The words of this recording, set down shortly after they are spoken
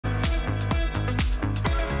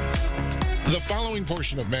The following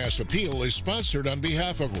portion of Mass Appeal is sponsored on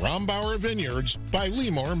behalf of Rombauer Vineyards by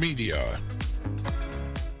Limor Media.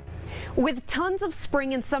 With tons of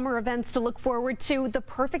spring and summer events to look forward to, the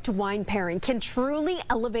perfect wine pairing can truly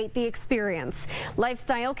elevate the experience.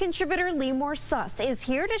 Lifestyle contributor Limor is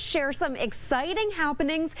here to share some exciting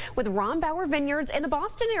happenings with Rombauer Vineyards in the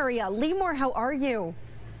Boston area. Limor, how are you?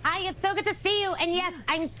 Hi, it's so good to see you. And yes,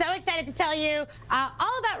 I'm so excited to tell you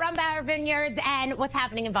all about Rombauer Vineyards and what's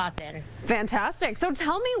happening in Boston. Fantastic. So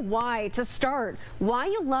tell me why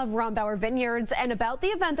you love Rombauer Vineyards and about the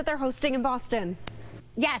event that they're hosting in Boston.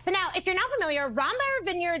 Yeah, so now, if you're not familiar, Rombauer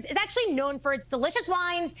Vineyards is actually known for its delicious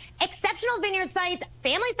wines, exceptional vineyard sites,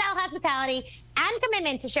 family-style hospitality, and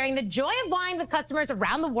commitment to sharing the joy of wine with customers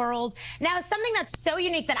around the world. Now, something that's so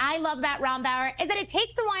unique that I love about Rombauer is that it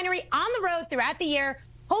takes the winery on the road throughout the year,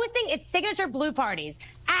 hosting its signature Blue Parties.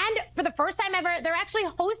 And for the first time ever, they're actually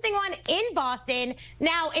hosting one in Boston.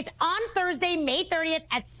 Now, it's on Thursday, May 30th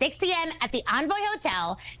at 6 p.m. at the Envoy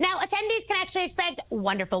Hotel. Now, attendees can actually expect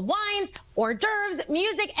wonderful wines, hors d'oeuvres,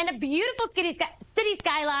 music, and a beautiful city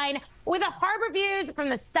skyline with a harbor views from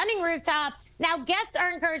the stunning rooftop. Now, guests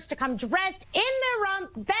are encouraged to come dressed in their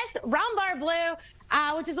best Rombauer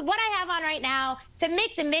blue, which is what I have on right now, to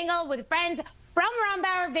mix and mingle with friends from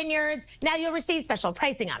Rombauer Vineyards. Now you'll receive special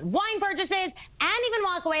pricing on wine purchases and even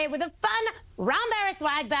walk away with a fun Rombauer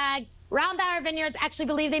swag bag. Rombauer Vineyards actually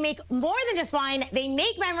believe they make more than just wine. They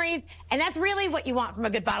make memories, and that's really what you want from a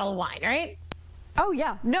good bottle of wine, right? Oh,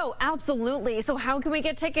 yeah. No, absolutely. So how can we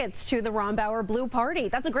get tickets to the Rombauer Blue Party?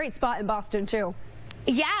 That's a great spot in Boston, too.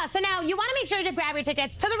 Yeah, so now you want to make sure to grab your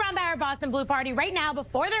tickets to the Rombauer Boston Blue Party right now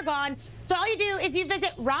before they're gone. So all you do is you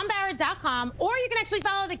visit rombauer.com, or you can actually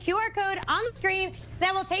follow the QR code on the screen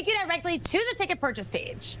that will take you directly to the ticket purchase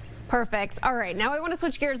page. Perfect. All right, now I want to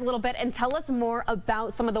switch gears a little bit and tell us more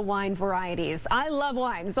about some of the wine varieties. I love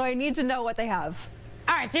wine, so I need to know what they have.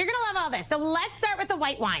 All right, so you're going to love all this. So let's start with the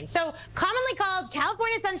white wine. So commonly called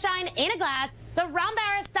California Sunshine in a glass, the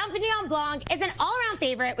Rombauer Sauvignon Blanc is an all-around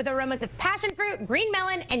favorite with aromas of passion fruit, green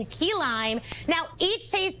melon, and key lime. Now, each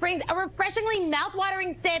taste brings a refreshingly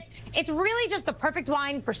mouth-watering sip. It's really just the perfect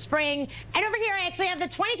wine for spring. And over here, I actually have the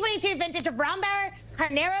 2022 vintage of Rombauer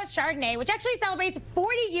Carneros Chardonnay, which actually celebrates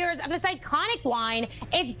 40 years of this iconic wine.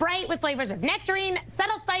 It's bright with flavors of nectarine,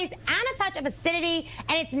 subtle spice, and a touch of acidity.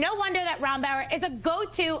 And it's no wonder that Rombauer is a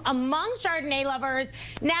go-to among Chardonnay lovers.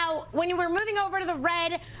 Now, when you were moving over to the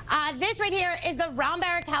red, this right here is the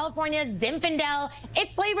Rombauer California Zinfandel.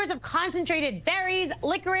 It's flavors of concentrated berries,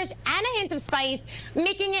 licorice, and a hint of spice,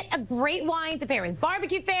 making it a great wine to pair with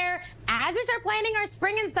barbecue fare as we start planning our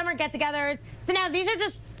spring and summer get-togethers. So now these are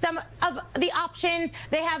just some of the options.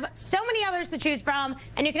 They have so many others to choose from,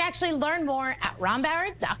 and you can actually learn more at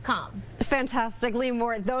rombauer.com. Fantastic,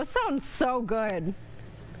 Limor. Those sound so good.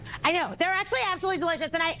 I know. They're actually absolutely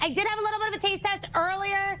delicious. And I did have a little bit of a taste test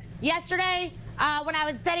earlier yesterday when I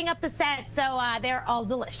was setting up the set, so they're all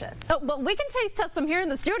delicious. Oh, well, we can taste test some here in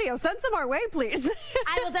the studio. Send some our way, please.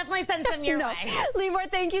 I will definitely send some your way. Limor,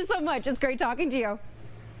 thank you so much. It's great talking to you.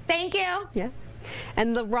 Thank you. Yeah.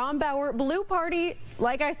 And the Rombauer Blue Party,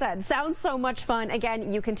 like I said, sounds so much fun.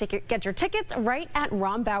 Again, you can get your tickets right at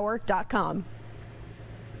rombauer.com.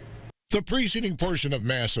 The preceding portion of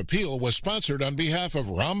Mass Appeal was sponsored on behalf of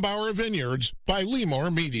Rombauer Vineyards by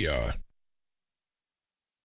Limor Media.